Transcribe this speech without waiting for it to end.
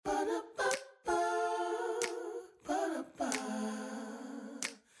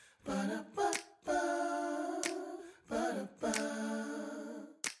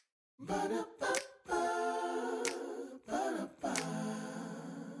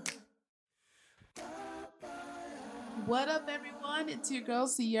What up, everyone? It's your girl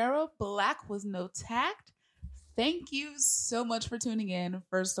Sierra, Black with No Tact. Thank you so much for tuning in.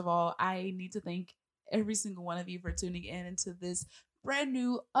 First of all, I need to thank every single one of you for tuning in into this brand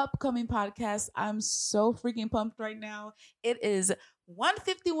new upcoming podcast. I'm so freaking pumped right now. It is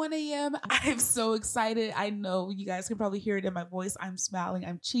 1:51 a.m. I'm so excited. I know you guys can probably hear it in my voice. I'm smiling,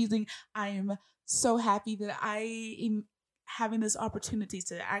 I'm cheesing. I am so happy that I am having this opportunity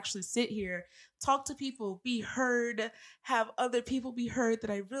to actually sit here, talk to people, be heard, have other people be heard that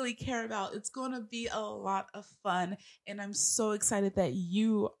I really care about. It's going to be a lot of fun. And I'm so excited that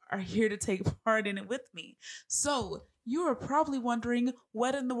you are here to take part in it with me. So, you are probably wondering,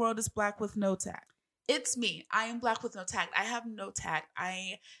 what in the world is Black with No Tact? It's me. I am Black with No Tact. I have no tact.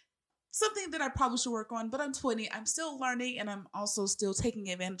 Something that I probably should work on, but I'm 20. I'm still learning, and I'm also still taking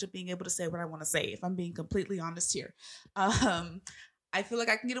advantage of being able to say what I want to say, if I'm being completely honest here. I feel like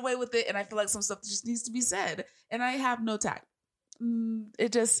I can get away with it, and I feel like some stuff just needs to be said, and I have no tact.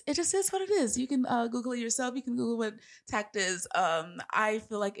 It just is what it is. You can Google it yourself. You can Google what tact is. I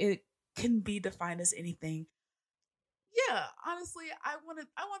feel like it can be defined as anything. Yeah, honestly, I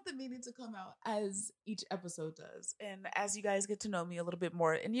want the meaning to come out as each episode does, and as you guys get to know me a little bit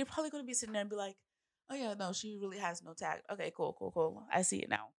more, and you're probably going to be sitting there and be like, "Oh yeah, no, she really has no tact." Okay, cool. I see it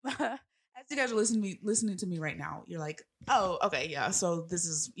now. As you guys are listening to me right now, you're like, "Oh, okay, yeah." So this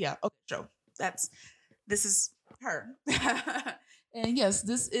is okay, Joe. This is her, and yes,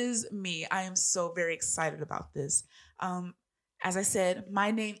 this is me. I am so very excited about this. As I said, my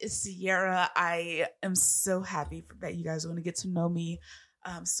name is Sierra. I am so happy that you guys are going to get to know me.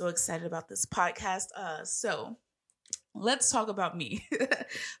 I'm so excited about this podcast. So let's talk about me.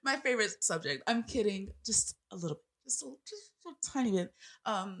 My favorite subject. I'm kidding. Just a little, just a tiny bit.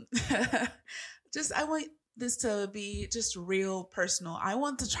 I want this to be just real personal. I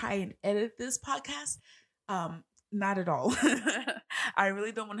want to try and edit this podcast. Not at all. I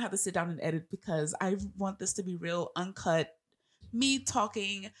really don't want to have to sit down and edit because I want this to be real, uncut. Me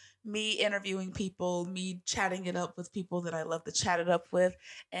talking, me interviewing people, me chatting it up with people that I love to chat it up with,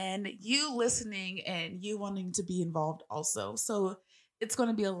 and you listening and you wanting to be involved also. So it's going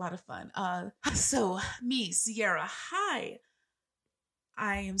to be a lot of fun. So me, Sierra. Hi,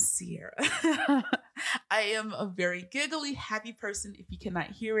 I am Sierra. I am a very giggly, happy person. If you cannot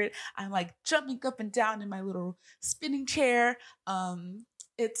hear it, I'm like jumping up and down in my little spinning chair.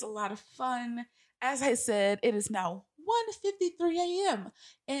 It's a lot of fun. As I said, it is now 1:53 a.m.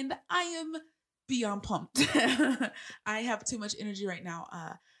 and I am beyond pumped. I have too much energy right now.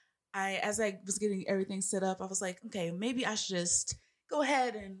 As I was getting everything set up, I was like, okay, maybe I should just go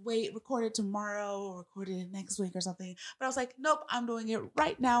ahead and record it tomorrow or record it next week or something. But I was like, nope, I'm doing it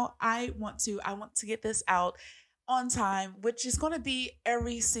right now. I want to get this out on time, which is going to be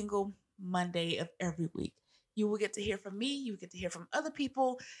every single Monday of every week. You will get to hear from me. You will get to hear from other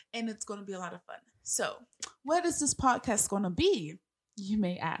people, and it's going to be a lot of fun. So, what is this podcast going to be? You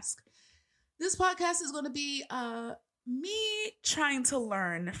may ask. This podcast is going to be me trying to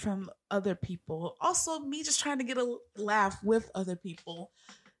learn from other people. Also, me just trying to get a laugh with other people.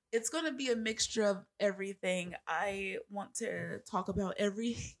 It's going to be a mixture of everything. I want to talk about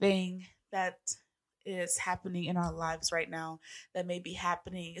everything that is happening in our lives right now that may be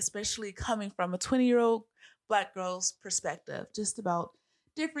happening, especially coming from a 20-year-old Black girl's perspective, just about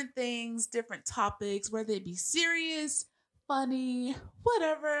different things, different topics, whether it be serious, funny,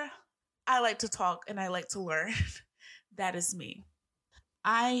 whatever. I like to talk and I like to learn. That is me.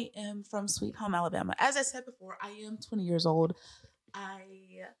 I am from Sweet Home, Alabama. As I said before, I am 20 years old. I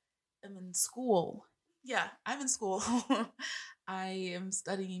am in school. Yeah, I'm in school. I am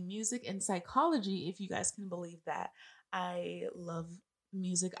studying music and psychology, if you guys can believe that. I love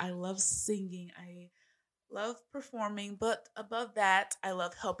music. I love singing. I love performing, but above that, I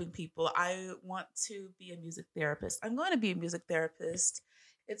love helping people. I want to be a music therapist. I'm going to be a music therapist.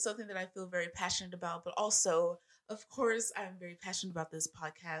 It's something that I feel very passionate about, but also, of course, I'm very passionate about this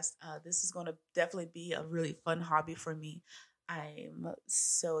podcast. This is going to definitely be a really fun hobby for me. I'm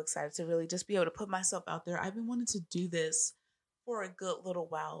so excited to really just be able to put myself out there. I've been wanting to do this for a good little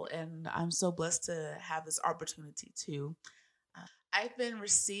while, and I'm so blessed to have this opportunity too. I've been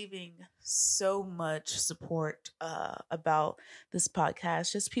receiving so much support about this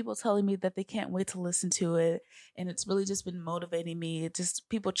podcast. Just people telling me that they can't wait to listen to it. And it's really just been motivating me. Just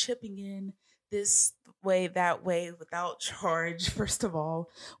people chipping in this way, that way, without charge, first of all,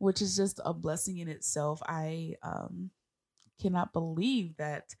 which is just a blessing in itself. I cannot believe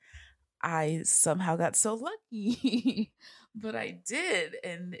that I somehow got so lucky, but I did,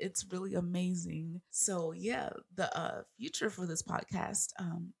 and it's really amazing. So yeah, the future for this podcast,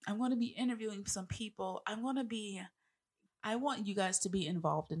 I'm going to be interviewing some people. I'm going to be I want you guys to be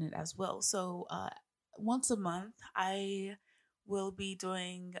involved in it as well. So once a month, I will be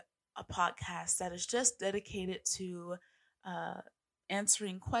doing a podcast that is just dedicated to uh,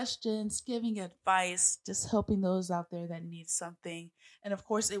 answering questions, giving advice, just helping those out there that need something. And of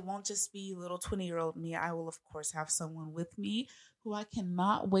course, it won't just be little 20-year-old me. I will, of course, have someone with me who I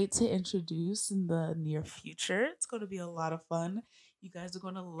cannot wait to introduce in the near future. It's going to be a lot of fun. You guys are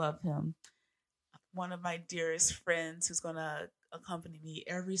going to love him. One of my dearest friends who's going to accompany me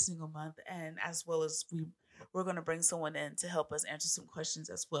every single month, and as well as we're going to bring someone in to help us answer some questions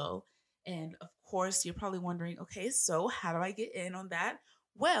as well. And of course, you're probably wondering, okay, so how do I get in on that?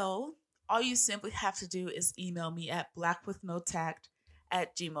 Well, all you simply have to do is email me at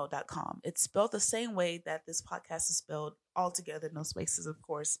blackwithnotact@gmail.com. It's spelled the same way that this podcast is spelled, all together, no spaces, of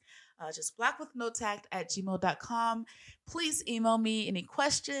course. Just blackwithnotact@gmail.com. Please email me any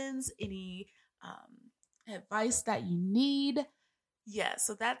questions, any advice that you need. Yeah,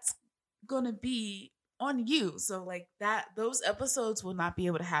 so that's gonna be on you. So like that, those episodes will not be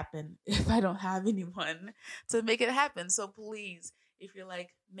able to happen if I don't have anyone to make it happen. So please, if you're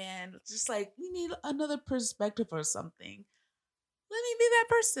like, man, just like we need another perspective or something, let me be that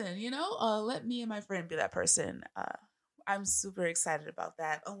person, let me and my friend be that person. I'm super excited about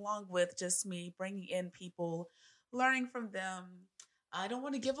that, along with just me bringing in people, learning from them. I don't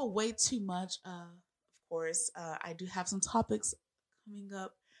want to give away too much. Of course, I do have some topics coming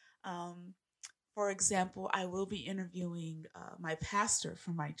up. For example, I will be interviewing my pastor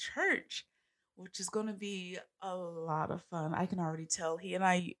from my church, which is going to be a lot of fun. I can already tell he and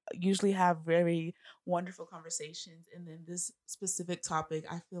I usually have very wonderful conversations. And then this specific topic,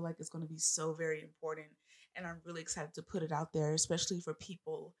 I feel like it's going to be so very important. And I'm really excited to put it out there, especially for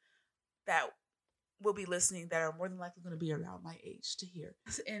people that will be listening that are more than likely going to be around my age to hear.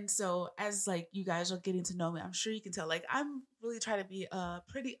 And so as like you guys are getting to know me, I'm sure you can tell, like, I'm really trying to be a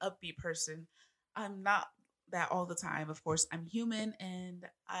pretty upbeat person. I'm not that all the time. Of course, I'm human, and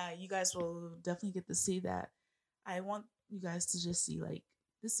you guys will definitely get to see that. I want you guys to just see, like,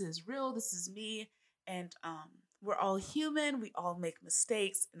 this is real, this is me, and we're all human, we all make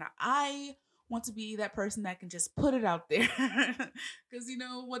mistakes, and I want to be that person that can just put it out there. Because,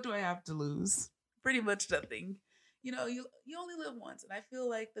 what do I have to lose? Pretty much nothing. You only live once, and I feel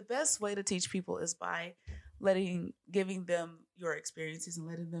like the best way to teach people is by giving them your experiences and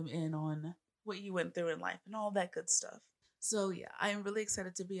letting them in on what you went through in life and all that good stuff. So yeah, I am really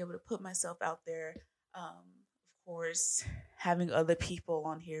excited to be able to put myself out there. Of course, having other people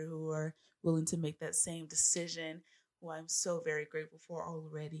on here who are willing to make that same decision, who I'm so very grateful for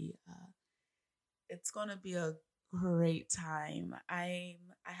already. It's gonna be a great time. I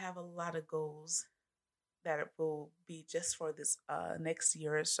have a lot of goals that it will be just for this next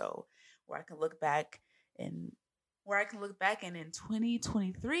year or so, where I can look back and in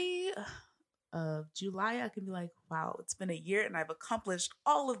 2023 of July, I can be like, wow, it's been a year and I've accomplished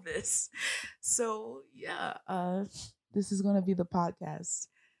all of this. So yeah, this is gonna be the podcast.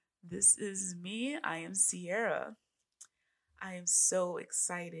 This is me. I am Sierra. I am so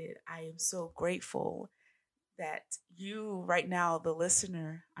excited. I am so grateful that you right now, the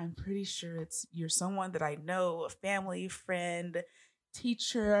listener, I'm pretty sure you're someone that I know, a family, friend,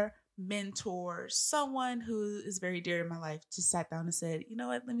 teacher, mentor, someone who is very dear in my life, just sat down and said, you know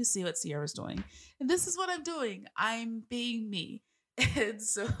what, let me see what Sierra's doing. And this is what I'm doing. I'm being me. And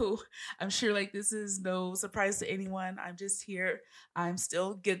so I'm sure like this is no surprise to anyone. I'm just here. I'm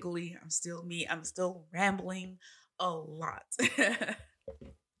still giggly. I'm still me. I'm still rambling a lot.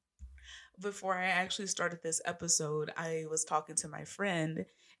 Before I actually started this episode, I was talking to my friend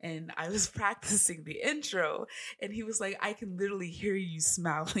and I was practicing the intro, and he was like, I can literally hear you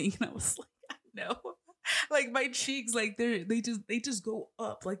smiling. And I was like, I know. Like my cheeks, like they just go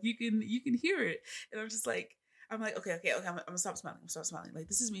up. Like you can hear it. And I'm like, okay, I'm gonna stop smiling. Like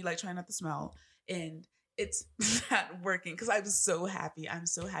this is me like trying not to smile. And it's not working because I'm so happy. I'm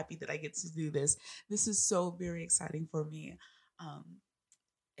so happy that I get to do this. This is so very exciting for me.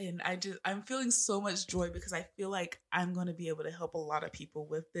 And I'm feeling so much joy because I feel like I'm going to be able to help a lot of people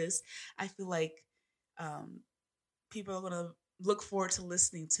with this. I feel like people are going to look forward to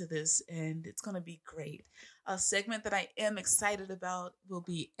listening to this, and it's going to be great. A segment that I am excited about will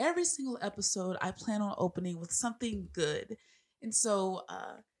be every single episode I plan on opening with something good. And so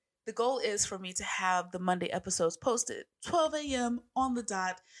the goal is for me to have the Monday episodes posted 12 a.m. on the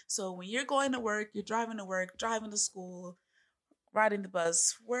dot. So when you're going to work, you're driving to work, driving to school, riding the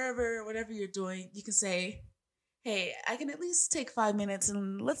bus, whatever you're doing, you can say, hey, I can at least take 5 minutes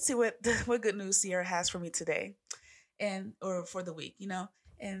and let's see what good news Sierra has for me today or for the week,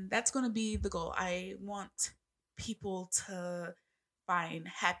 and that's going to be the goal. I want people to find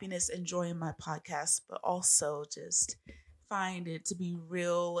happiness and joy in my podcast, but also just find it to be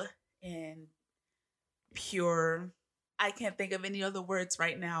real and pure. I can't think of any other words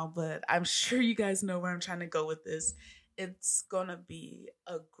right now, but I'm sure you guys know where I'm trying to go with this. It's gonna be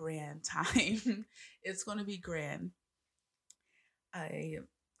a grand time. It's gonna be grand.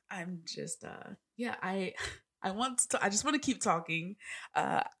 I'm just I just want to keep talking.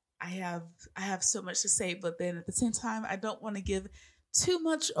 I have so much to say, but then at the same time I don't want to give too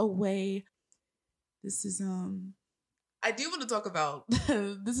much away. This is I do want to talk about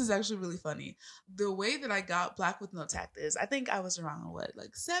this is actually really funny. The way that I got Black with No Tact is I think I was around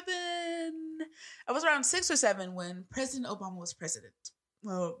I was around 6 or 7 when President Obama was president.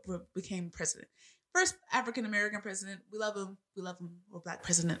 Well, became president. First African American president. We love him. Or Black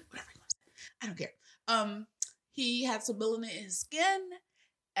president, whatever you want to say. I don't care. He had some melanin in his skin,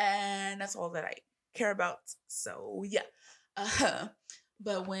 and that's all that I care about. So yeah.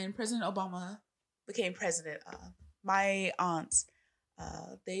 But when President Obama became president, my aunts,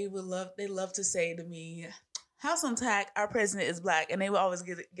 they love to say to me, "House on Tack, our president is Black," and they would always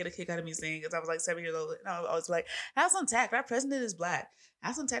get a kick out of me saying, because I was like 7 years old, and I was always like, "House on Tack, our president is Black.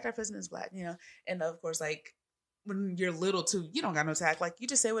 House on Tack, our president is Black," you know. And of course, like when you're little too, you don't got no tact, like you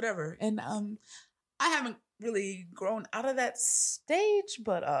just say whatever. And I haven't really grown out of that stage,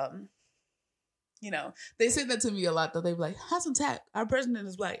 but you know, they say that to me a lot. Though they be like, "House on Tack, our president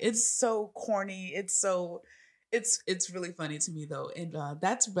is Black." It's so corny. It's really funny to me though, and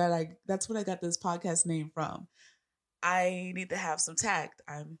that's what I got this podcast name from. I need to have some tact.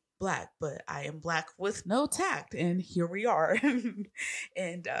 I'm Black, but I am Black with no tact, and here we are.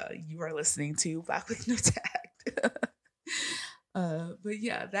 And you are listening to Black with No Tact. But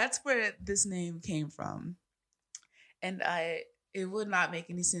yeah, that's where this name came from, and it would not make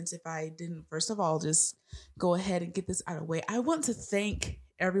any sense if I didn't first of all just go ahead and get this out of the way. I want to thank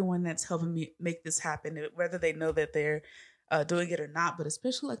everyone that's helping me make this happen, whether they know that they're doing it or not, but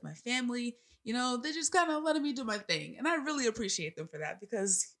especially like my family, you know, they just kind of letting me do my thing. And I really appreciate them for that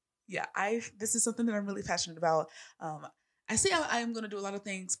because yeah, this is something that I'm really passionate about. I say I am going to do a lot of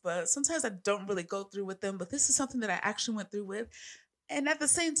things, but sometimes I don't really go through with them, but this is something that I actually went through with. And at the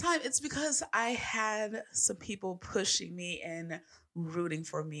same time, it's because I had some people pushing me and rooting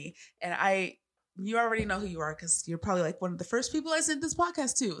for me. And you already know who you are because you're probably like one of the first people I sent this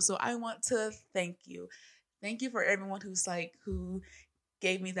podcast to. So I want to thank you. Thank you for everyone who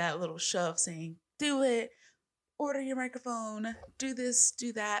gave me that little shove saying, do it, order your microphone, do this,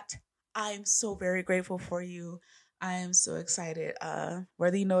 do that. I'm so very grateful for you. I am so excited.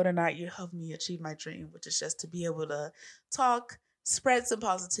 Whether you know it or not, you helped me achieve my dream, which is just to be able to talk, spread some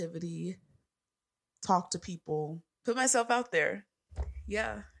positivity, talk to people, put myself out there.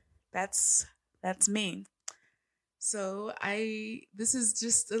 Yeah, that's me. So this is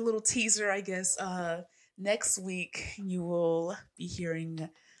just a little teaser, I guess. Next week you will be hearing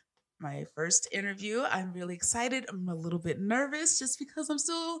my first interview. I'm really excited. I'm a little bit nervous just because I'm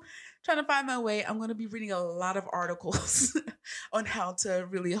still trying to find my way. I'm going to be reading a lot of articles on how to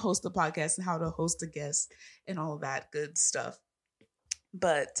really host a podcast and how to host a guest and all of that good stuff.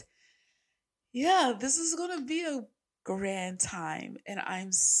 But yeah, this is going to be a grand time, and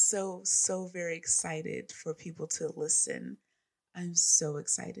I'm so very excited for people to listen. I'm so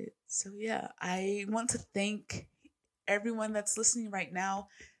excited. So yeah, I want to thank everyone that's listening right now.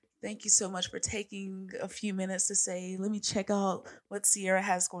 Thank you so much for taking a few minutes to say, let me check out what Sierra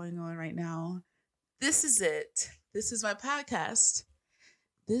has going on right now. This is it. This is my podcast.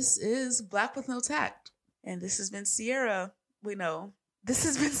 This is Black with No Tact. And this has been Sierra. This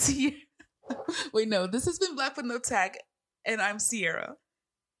has been Sierra. This has been Black with No Tact, and I'm Sierra.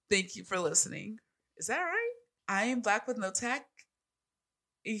 Thank you for listening. Is that right? I am Black with No Tact.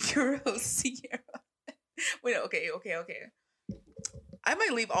 Your host, Sierra. Okay. I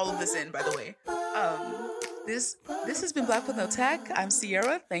might leave all of this in, by the way. This has been Black with No Tact. I'm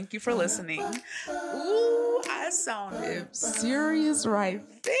Sierra. Thank you for listening. Ooh, I sounded serious right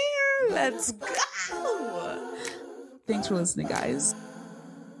there. Let's go. Thanks for listening, guys.